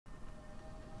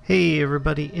Hey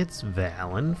everybody, it's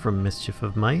Vallen from Mischief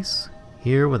of Mice,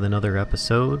 here with another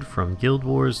episode from Guild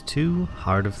Wars 2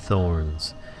 Heart of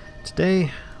Thorns.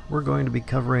 Today we're going to be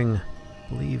covering, I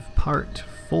believe, Part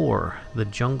 4, The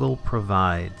Jungle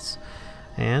Provides.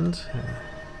 And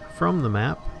from the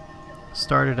map,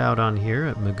 started out on here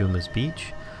at Maguma's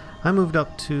Beach. I moved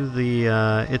up to the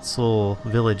Itzel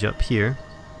village up here,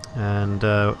 and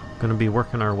going to be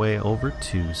working our way over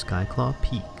to Skyclaw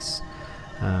Peaks.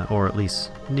 Or at least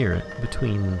near it,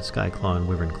 between Skyclaw and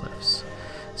Wyvern Cliffs.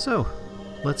 So,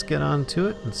 let's get on to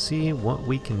it and see what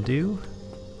we can do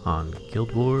on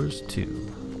Guild Wars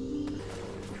 2.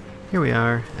 Here we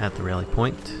are at the rally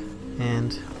point,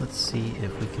 and let's see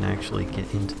if we can actually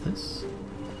get into this.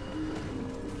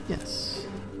 Yes.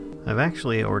 I've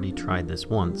actually already tried this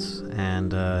once,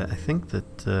 and I think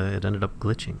that it ended up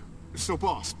glitching. So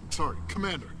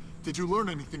Commander, did you learn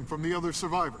anything from the other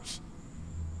survivors?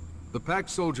 The packed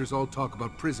soldiers all talk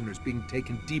about prisoners being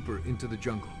taken deeper into the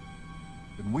jungle.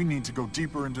 Then we need to go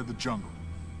deeper into the jungle.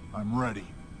 I'm ready.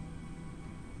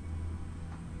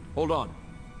 Hold on.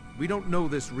 We don't know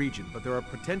this region, but there are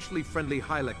potentially friendly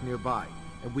Hylek nearby,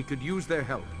 and we could use their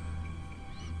help.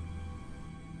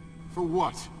 For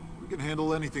what? We can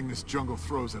handle anything this jungle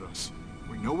throws at us.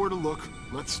 We know where to look.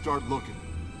 Let's start looking.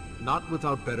 Not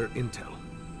without better intel.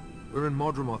 We're in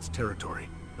Modremoth's territory,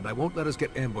 and I won't let us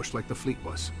get ambushed like the fleet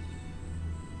was.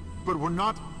 But we're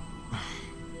not...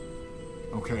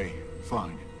 Okay,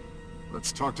 fine.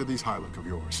 Let's talk to these Hylek of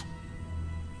yours.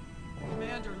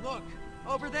 Commander, look!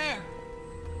 Over there!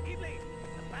 Evening!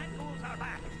 The Bangles are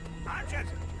back! Archers,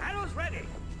 arrows ready!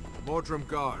 Mordrum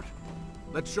Guard.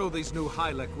 Let's show these new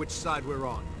Hylek which side we're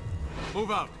on. Move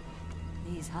out!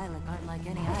 These Hylek aren't like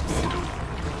any I've seen.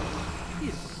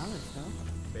 Beautiful colors, though.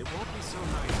 They won't be so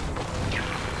nice.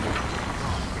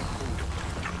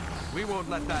 We won't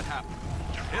let that happen.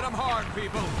 Hit them hard,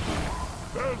 people!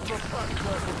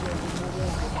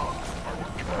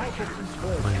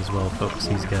 Might as well focus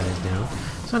these guys down.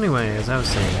 So anyway, as I was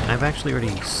saying, I've actually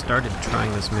already started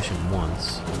trying this mission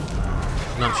once.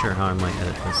 Not sure how I might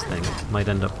edit this thing. Might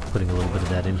end up putting a little bit of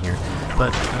that in here.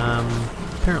 But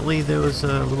apparently there was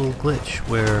a little glitch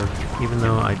where, even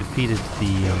though I defeated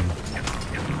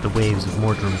the waves of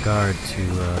Mordrum Guard to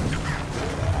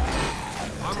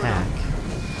attack,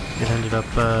 it ended up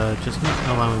just not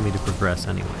allowing me to progress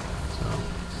anyway.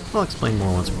 So I'll explain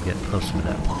more once we get closer to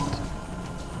that point.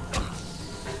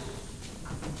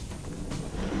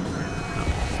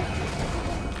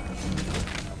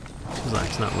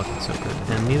 Zach's not looking so good,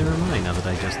 and neither am I now that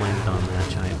I just landed on that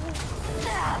giant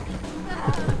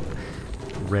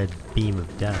red beam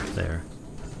of death there.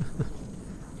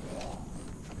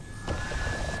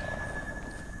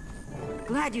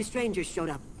 Glad you strangers showed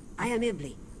up. I am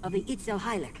Ibli, of the Itzel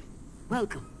Hylek.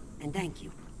 Welcome, and thank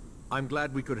you. I'm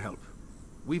glad we could help.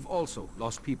 We've also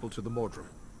lost people to the Mordrum,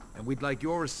 and we'd like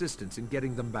your assistance in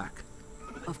getting them back.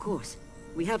 Of course.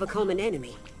 We have a common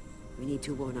enemy. We need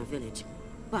to warn our village.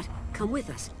 But come with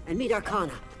us and meet our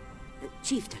Kana, the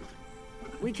chieftain.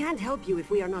 We can't help you if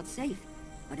we are not safe,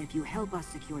 but if you help us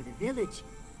secure the village,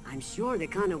 I'm sure the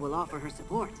Kana will offer her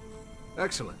support.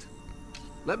 Excellent.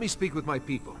 Let me speak with my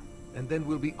people, and then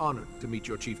we'll be honored to meet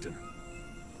your chieftain.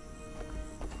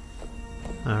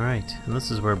 Alright, and this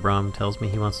is where Brahm tells me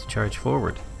he wants to charge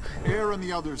forward. Air and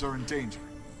the others are in danger.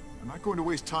 I'm not going to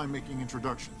waste time making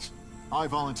introductions. I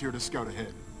volunteer to scout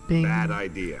ahead. Bing. Bad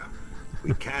idea.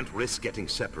 We can't risk getting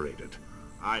separated.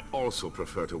 I also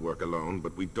prefer to work alone,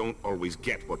 but we don't always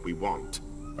get what we want.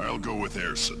 I'll go with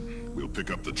Erson. We'll pick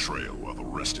up the trail while the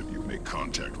rest of you make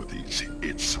contact with these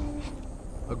Itzel.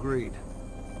 Agreed.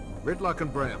 Ridlock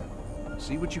and Bram,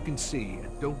 see what you can see,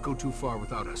 and don't go too far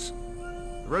without us.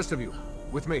 The rest of you,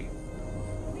 with me.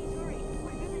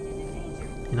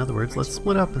 In other words, let's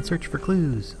split up and search for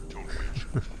clues.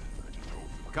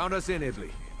 Count us in,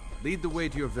 Ibli. Lead the way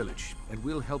to your village, and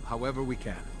we'll help however we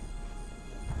can.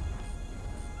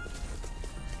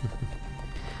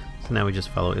 So now we just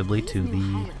follow Ibli to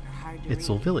the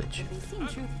Itzel village.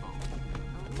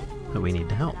 But we need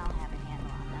to help.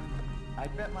 I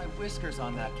bet my whiskers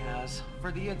on that, Kaz.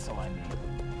 For the Itzel, I mean.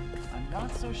 I'm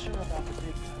not so sure about the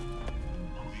big guy.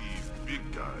 The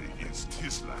big guy is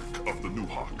Tislak of the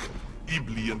Nuhawk.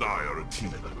 Ibli and I are a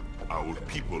team. Our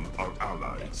people are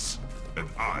allies. And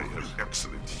I have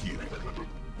excellent healing.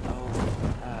 Oh,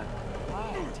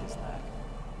 hi, Tislak.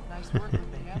 Nice work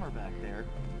with the hammer back there.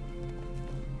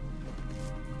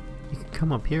 You can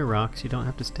come up here, Rox. You don't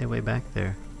have to stay way back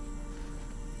there.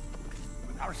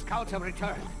 Our scouts have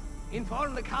returned.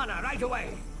 Inform the Kana right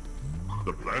away.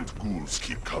 The plant ghouls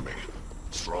keep coming.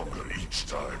 Stronger each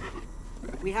time.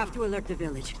 We have to alert the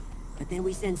village. But then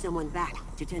we send someone back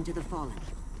to tend to the fallen.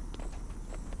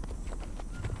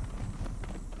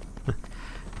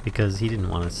 Because he didn't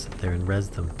want to sit there and res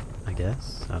them, I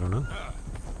guess. I don't know.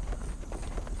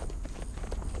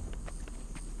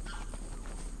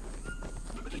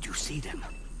 Did you see them?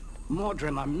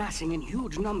 Mordrim are massing in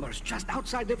huge numbers just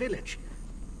outside the village.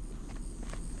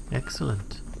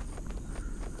 Excellent.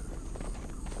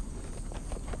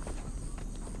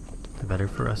 Better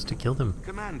for us to kill them.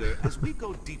 Commander, as we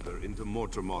go deeper into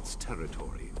Mortremoth's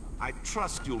territory, I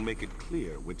trust you'll make it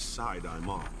clear which side I'm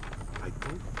on. I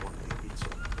don't want the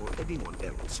Itzel or anyone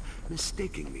else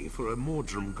mistaking me for a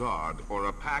Mordrim guard or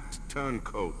a packed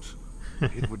turncoat.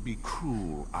 It would be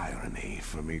cruel irony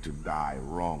for me to die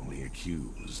wrongly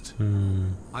accused.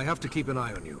 I have to keep an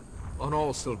eye on you. On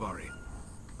all Silvari.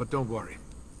 But don't worry.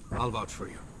 I'll vouch for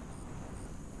you.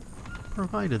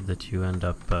 Provided that you end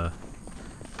up,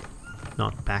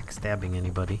 not backstabbing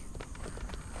anybody.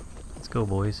 Let's go,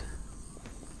 boys.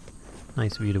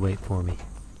 Nice of you to wait for me.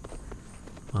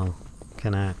 Well,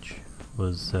 Kanach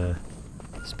was,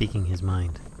 speaking his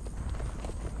mind.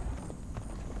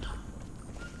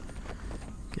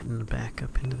 Getting back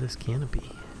up into this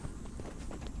canopy.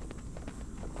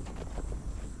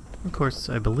 Of course,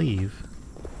 I believe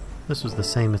this was the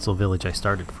same Itzel village I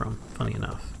started from, funny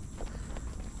enough.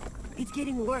 It's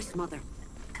getting worse, Mother.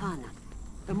 Kana,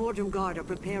 the Mordrim Guard are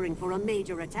preparing for a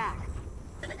major attack.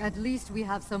 At least we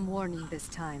have some warning this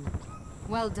time.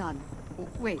 Well done.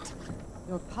 Wait,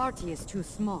 your party is too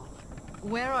small.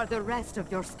 Where are the rest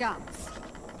of your scouts?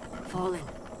 Fallen.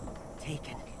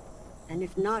 Taken. And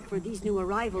if not for these new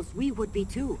arrivals, we would be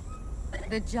too.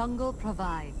 The jungle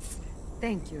provides.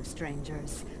 Thank you,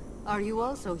 strangers. Are you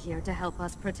also here to help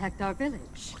us protect our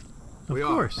village? Of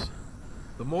course.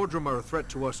 The Mordrim are a threat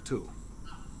to us too.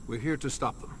 We're here to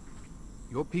stop them.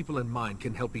 Your people and mine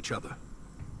can help each other.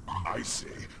 I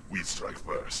say we strike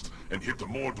first and hit the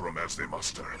Mordrim as they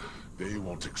muster. They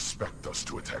won't expect us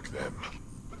to attack them.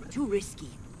 Too risky.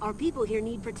 Our people here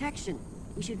need protection.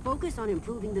 We should focus on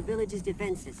improving the village's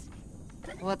defenses.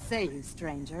 What say you,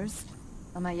 strangers?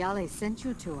 Amayale sent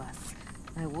you to us.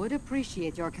 I would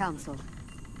appreciate your counsel.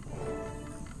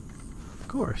 Of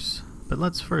course. But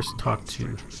let's first talk to...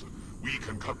 Strangers, we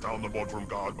can cut down the Mordrim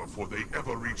Guard before they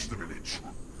ever reach the village.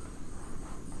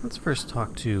 Let's first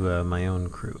talk to my own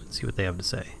crew and see what they have to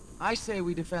say. I say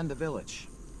we defend the village.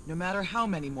 No matter how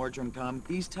many Mordrim come,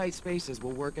 these tight spaces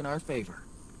will work in our favor.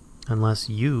 Unless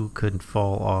you could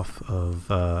fall off of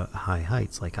high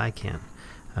heights like I can,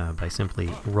 by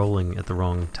simply rolling at the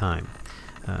wrong time.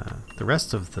 The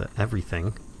rest of the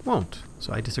everything won't,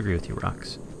 so I disagree with you,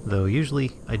 Rox. Though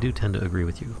usually I do tend to agree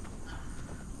with you.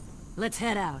 Let's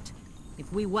head out.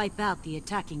 If we wipe out the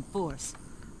attacking force,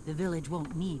 the village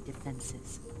won't need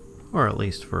defenses. Or at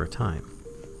least for a time.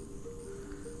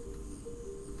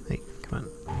 Hey, come on.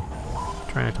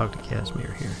 I'm trying to talk to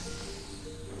Casimir here.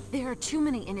 There are too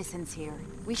many innocents here.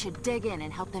 We should dig in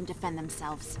and help them defend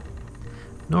themselves.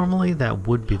 Normally that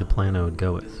would be the plan I would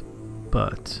go with,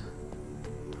 but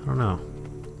I don't know.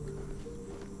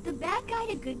 The bad guy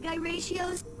to good guy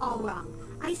ratio's all wrong.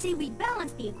 I say we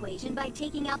balance the equation by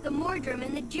taking out the Mordrim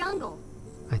in the jungle.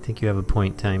 I think you have a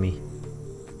point, Timey.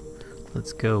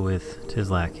 Let's go with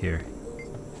Tizlak here.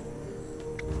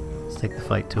 Let's take the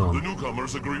fight to him. The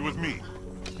newcomers agree with me.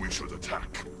 We should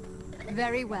attack.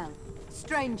 Very well.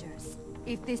 Strangers,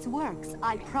 if this works,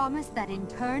 I promise that in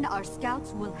turn our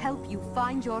scouts will help you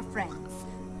find your friends.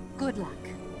 Good luck.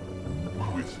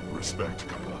 With respect,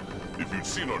 Kala, if you'd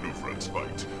seen our new friends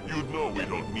fight, you'd know we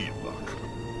don't need luck.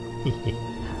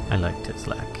 I like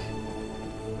Tizlak.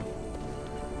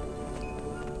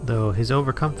 Though his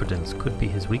overconfidence could be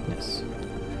his weakness.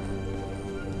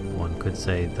 One could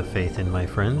say the faith in my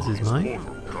friends is mine.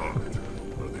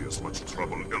 Are they as much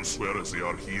trouble elsewhere as they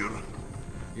are here?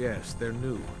 Yes, they're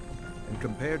new. And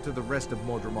compared to the rest of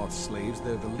Mordremoth's slaves,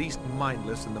 they're the least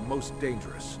mindless and the most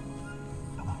dangerous.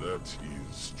 That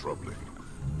is troubling.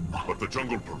 But the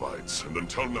jungle provides, and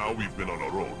until now we've been on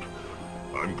our own.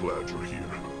 I'm glad you're here.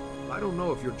 I don't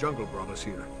know if your jungle brought us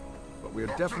here, but we're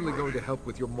definitely going to help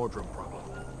with your Mordrim problem.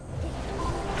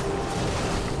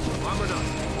 Armored up.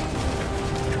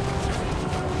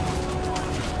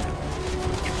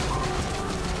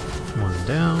 One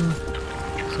down.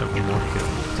 Several more to go.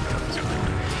 Take out this one.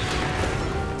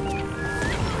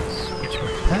 Switch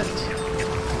my pet.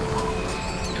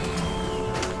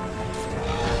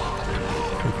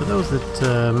 And for those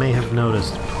that may have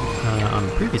noticed on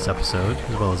the previous episode,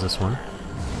 as well as this one,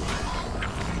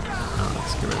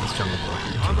 let's get rid of this jungle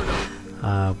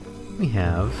book. We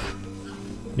have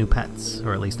new pets,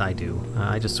 or at least I do.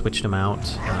 I just switched them out.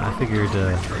 I figured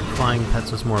flying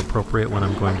pets was more appropriate when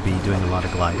I'm going to be doing a lot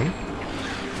of gliding.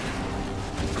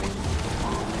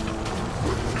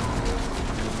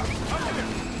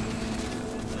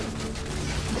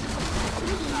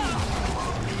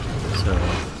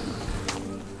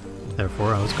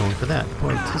 Therefore, I was going for that.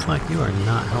 Boy, it's just like you are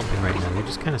not helping right now. You're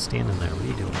just kind of standing there. What are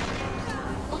you doing?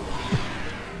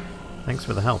 Thanks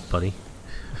for the help, buddy.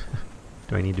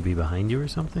 Do I need to be behind you or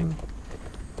something?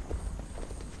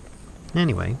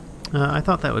 Anyway, I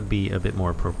thought that would be a bit more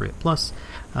appropriate. Plus,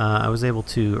 I was able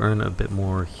to earn a bit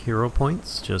more hero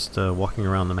points just walking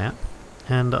around the map,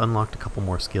 and unlocked a couple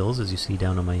more skills, as you see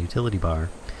down on my utility bar.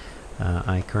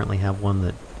 I currently have one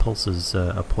that pulses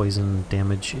a poison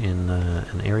damage in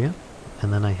an area.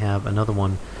 And then I have another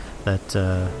one that...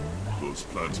 Those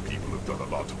plant people have done a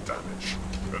lot of damage,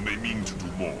 and they mean to do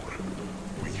more.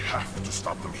 We have to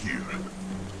stop them here.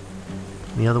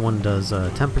 The other one does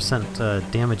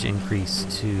 10% damage increase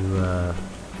to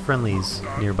friendlies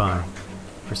nearby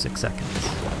for 6 seconds.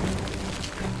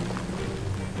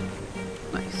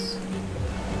 Nice.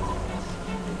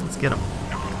 Let's get them.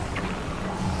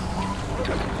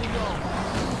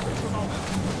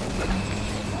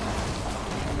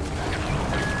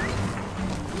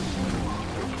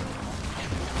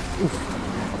 Oof.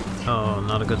 Oh,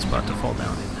 not a good spot to fall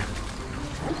down in.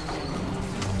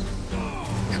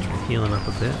 Let's try healing up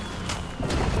a bit.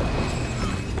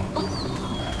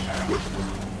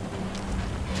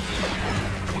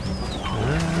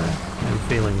 I'm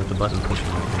failing with the button pushing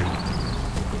right now.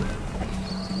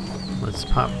 Let's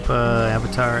pop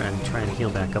Avatar and try and heal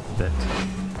back up a bit.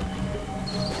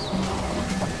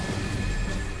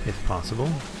 If possible.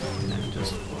 And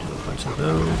just do a bunch of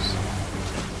those.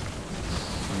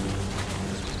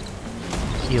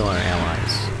 Heal our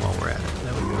allies while we're at it.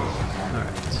 There we go.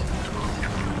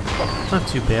 Alright. Not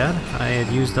too bad. I had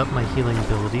used up my healing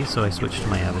ability, so I switched to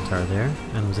my avatar there,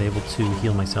 and was able to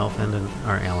heal myself and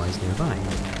our allies nearby.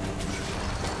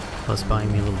 Plus buying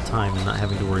me a little time and not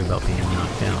having to worry about being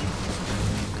knocked down.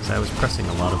 Because I was pressing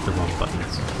a lot of the wrong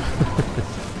buttons.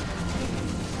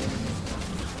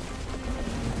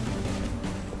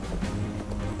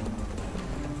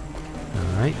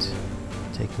 Alright.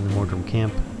 Taking the Mordrum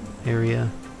camp area.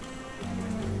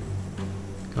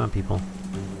 Come on, people.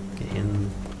 Get in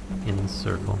the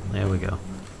circle. There we go.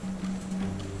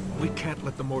 We can't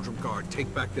let the Mordrum Guard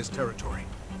take back this territory.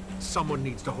 Someone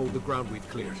needs to hold the ground we've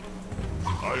cleared.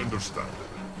 I understand.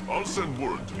 I'll send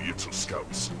word to the Itzel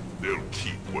scouts. They'll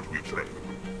keep what we claim.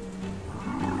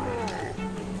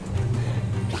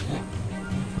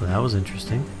 Well, that was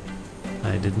interesting.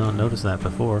 I did not notice that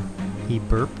before. He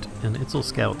burped and Itzel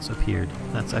scouts appeared.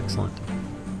 That's excellent.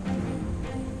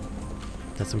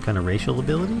 Is that some kind of racial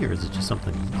ability, or is it just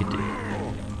something he could do?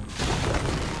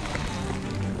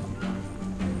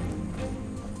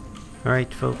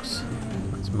 Alright, folks.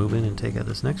 Let's move in and take out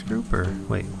this next group, or...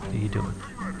 Wait, what are you doing?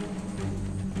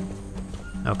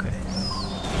 Okay.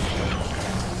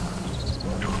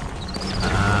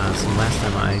 So last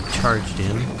time I charged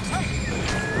in,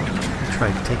 I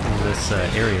tried taking this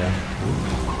area.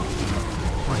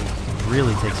 Boy, you can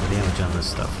really take some damage on this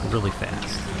stuff really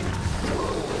fast.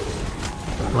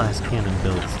 Blast cannon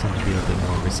builds tend to be a bit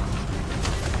more risky.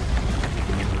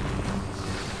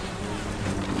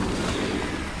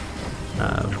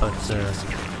 But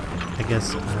I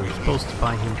guess I'm supposed to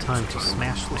buy him time to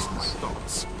smash things.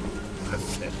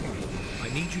 I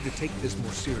need you to take this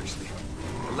more seriously.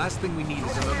 The last thing we need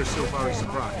is another Silvari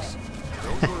surprise.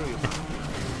 Don't worry about it.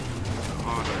 The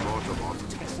harder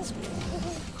Mortarmont tests me,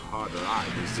 the harder I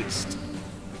resist.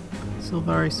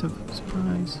 Silvari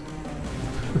surprise.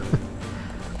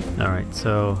 Alright,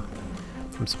 so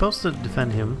I'm supposed to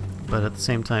defend him, but at the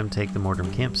same time take the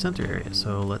Mordrum camp center area,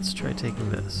 so let's try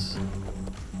taking this.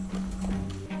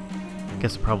 I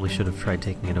guess I probably should have tried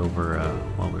taking it over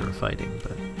while we were fighting,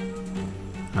 but...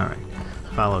 Alright,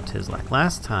 follow Tizlak.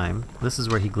 Last time, this is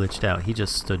where he glitched out. He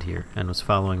just stood here and was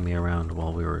following me around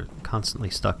while we were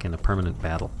constantly stuck in a permanent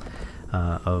battle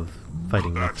of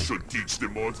fighting nothing. That should teach the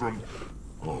Mordrum.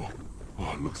 Oh,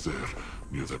 look there,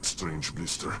 near that strange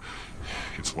blister.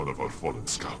 It's one of our fallen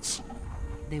scouts.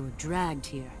 They were dragged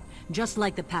here, just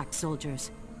like the pack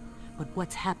soldiers. But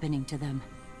what's happening to them?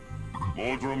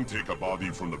 Mordrum take a body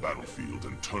from the battlefield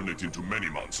and turn it into many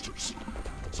monsters.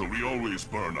 So we always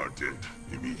burn our dead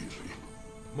immediately.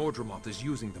 Mordremoth is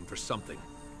using them for something.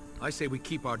 I say we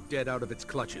keep our dead out of its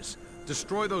clutches.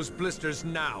 Destroy those blisters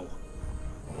now!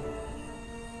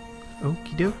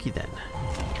 Okie dokie then.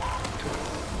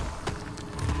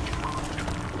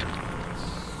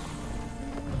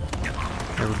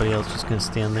 There everybody else just gonna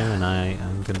stand there and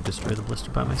I'm gonna destroy the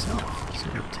blister by myself. So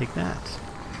take that.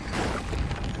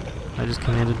 I just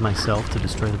commanded myself to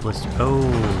destroy the blister. Oh,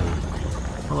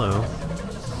 hello.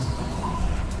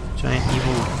 Giant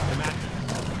evil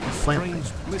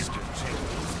plant. Blister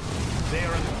changes. They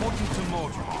are important to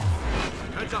Mordrum.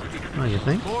 Heads up, Peter. Oh, you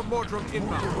think? More Mordrum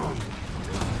inbound.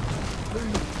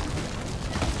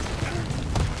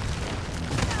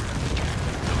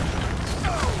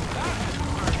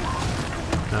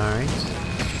 Alright.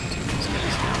 Take these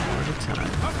guys down one at a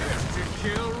time. Up here to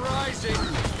kill rising.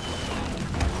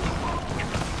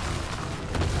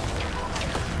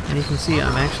 And you can see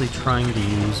I'm actually trying to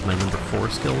use my number 4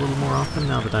 skill a little more often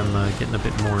now that I'm getting a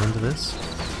bit more into this.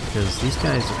 Because these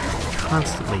guys are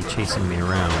constantly chasing me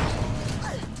around.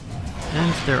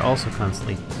 And they're also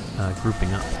constantly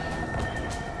grouping up.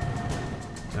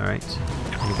 Alright.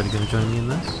 Anybody gonna join me in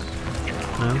this?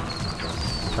 No?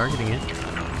 Targeting it.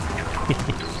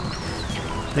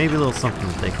 Maybe a little something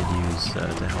that they could use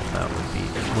to help out would be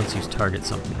once you target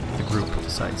something, the group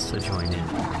decides to join in.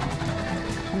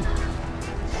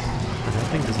 But that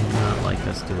thing does not like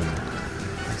us doing that.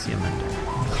 I see a mender.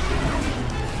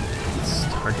 Let's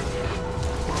target.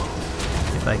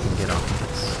 If I can get off of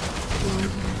this.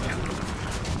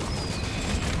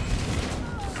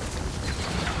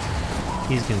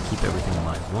 He's gonna keep everything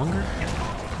alive longer,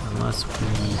 unless we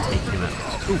take him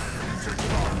out. Oof.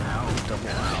 Double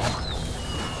ow.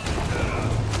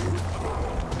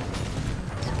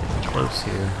 Close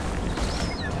here.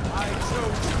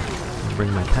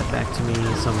 Bring my pet back to me,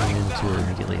 summon him in to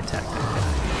immediately attack that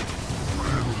guy.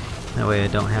 That way I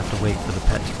don't have to wait for the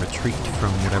pet to retreat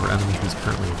from whatever enemy he's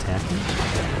currently attacking.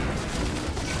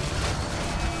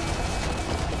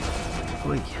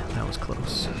 Oy, that was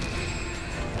close.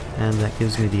 And that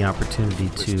gives me the opportunity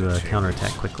to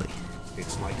counterattack quickly.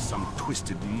 It's like some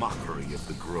twisted mockery of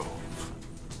the grove.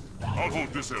 I'll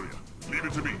hold this area. Leave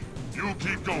it to me. You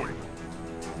keep going.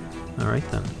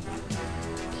 Alright then.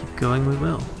 Keep going we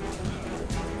will.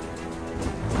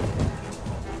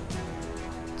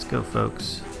 Let's go,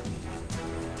 folks.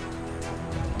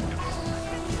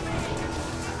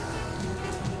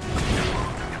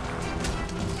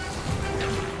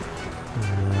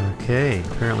 Okay,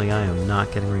 apparently I am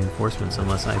not getting reinforcements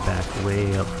unless I back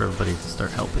way up for everybody to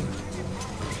start helping.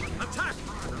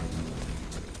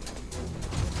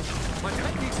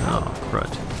 Oh,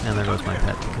 crud. And there goes my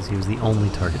pet, because he was the only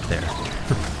target there.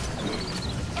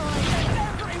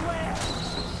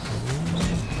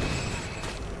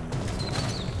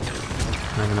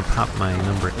 I'm going to pop my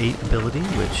number 8 ability,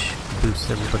 which boosts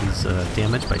everybody's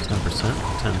damage by 10% for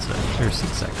 10 seconds, or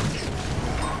 6 seconds.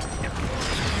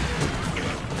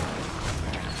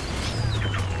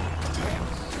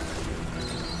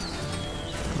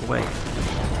 Go away.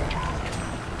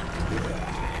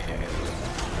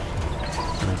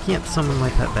 And I can't summon my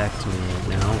pet back to me right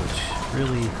now, which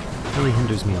really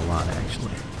hinders me a lot,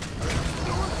 actually.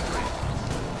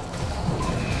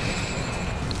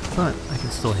 But I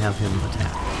can still have him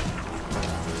attack.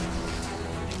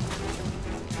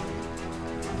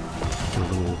 Do a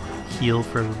little heal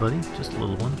for everybody, just a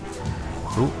little one.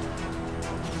 Ooh.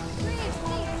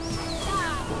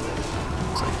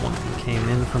 Looks like one of them came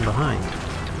in from behind.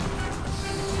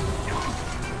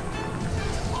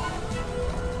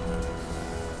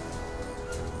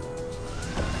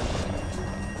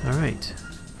 Alright,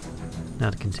 now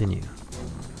to continue.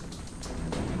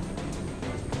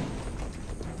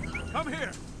 Come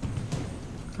here.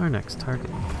 Our next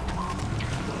target.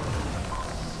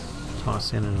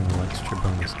 Toss in a little extra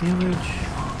bonus damage.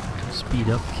 Speed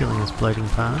up killing this blighting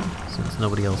pod, since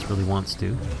nobody else really wants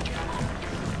to.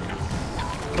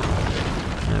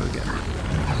 There we go.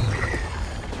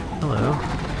 Hello.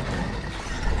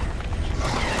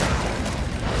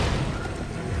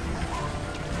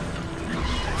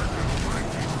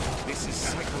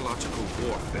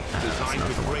 Warfare designed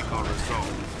to break our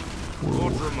resolve.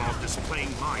 Mordrum are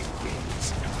displaying mind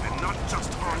games, and not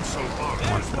just harm so far.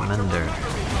 Wants the mender.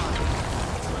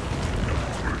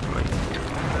 Right.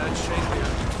 Bad shape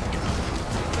here.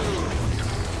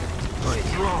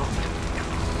 Strong.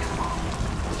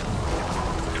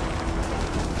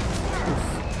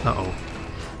 Uh-oh.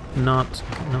 Not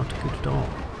good at all.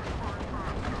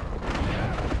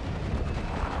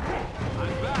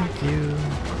 Thank you.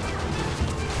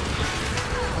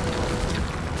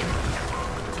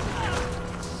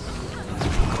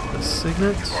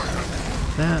 Signet.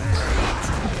 That.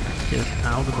 Get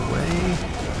out of the way.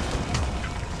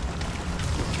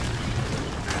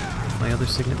 My other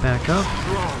signet back up.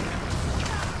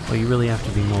 Well, you really have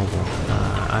to be mobile.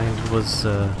 I was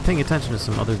paying attention to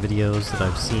some other videos that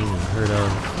I've seen and heard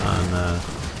of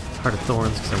on Heart of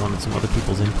Thorns because I wanted some other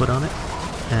people's input on it.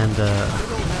 And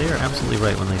they are absolutely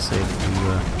right when they say that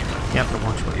you have to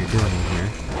watch what you're doing in here.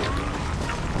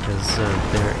 Because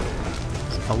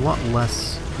there's a lot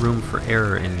less room for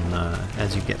error in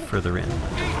as you get further in.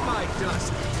 My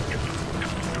dust.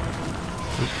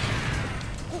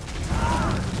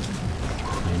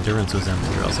 My endurance was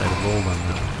empty, or else I'd have rolled on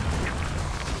that.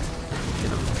 Get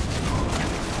him.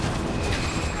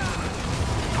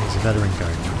 He's a veteran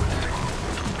guard now.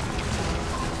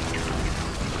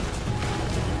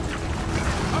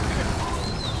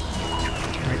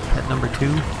 Alright, pet number 2.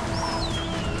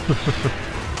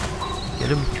 Get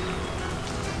him.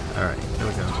 Alright, there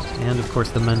we go. And of course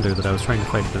the mender that I was trying to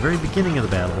fight at the very beginning of the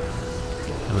battle.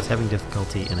 I was having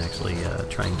difficulty in actually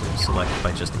trying to select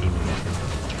by just aiming at him.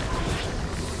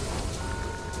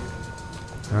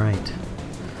 Alright.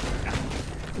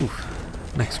 Oof.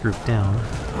 Next group down.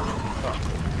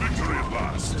 Victory at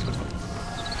last.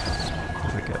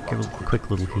 There we go. Give a quick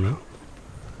little heal.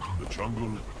 The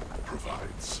jungle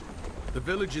provides. The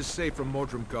village is safe from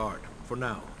Mordrim Guard, for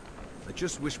now. I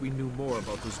just wish we knew more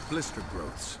about those blister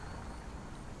growths.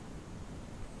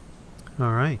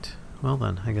 Alright. Well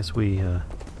then, I guess we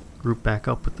group back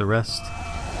up with the rest.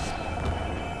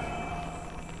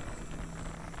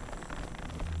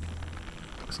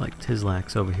 Looks like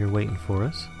Tizlak's over here waiting for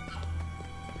us.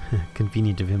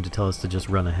 Convenient of him to tell us to just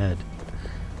run ahead.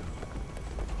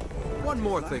 One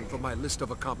more thing from my list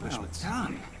of accomplishments. Well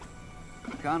done.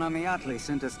 Kana Miatli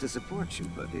sent us to support you,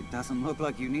 but it doesn't look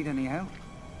like you need any help.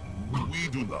 We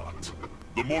do not.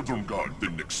 The Mordrim Guard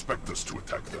didn't expect us to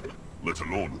attack them, let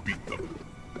alone beat them.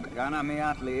 Kana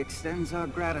Miatli extends our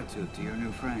gratitude to your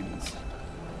new friends.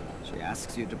 She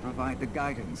asks you to provide the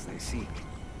guidance they seek.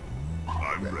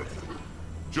 I'm ready.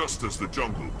 Just as the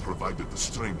jungle provided the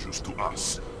strangers to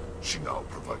us, she now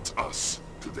provides us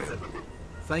to them.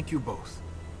 Thank you both.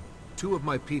 2 of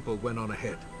my people went on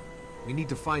ahead. We need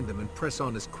to find them and press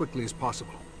on as quickly as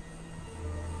possible.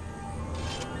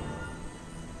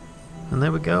 And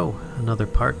there we go. Another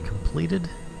part completed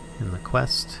in the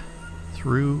quest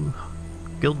through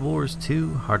Guild Wars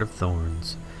 2 Heart of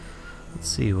Thorns. Let's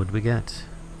see, what do we get?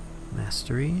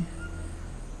 Mastery,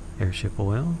 airship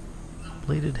oil,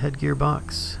 bladed headgear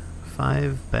box,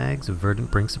 5 bags of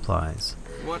verdant brink supplies.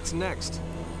 What's next?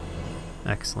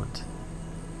 Excellent.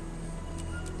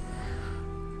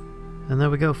 And there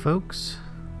we go, folks.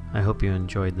 I hope you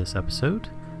enjoyed this episode.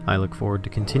 I look forward to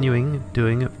continuing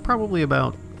doing probably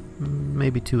about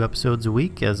maybe 2 episodes a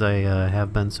week, as I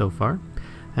have been so far.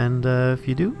 And if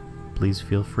you do, please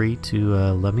feel free to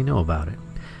let me know about it.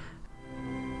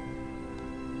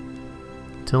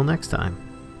 Till next time.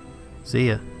 See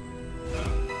ya.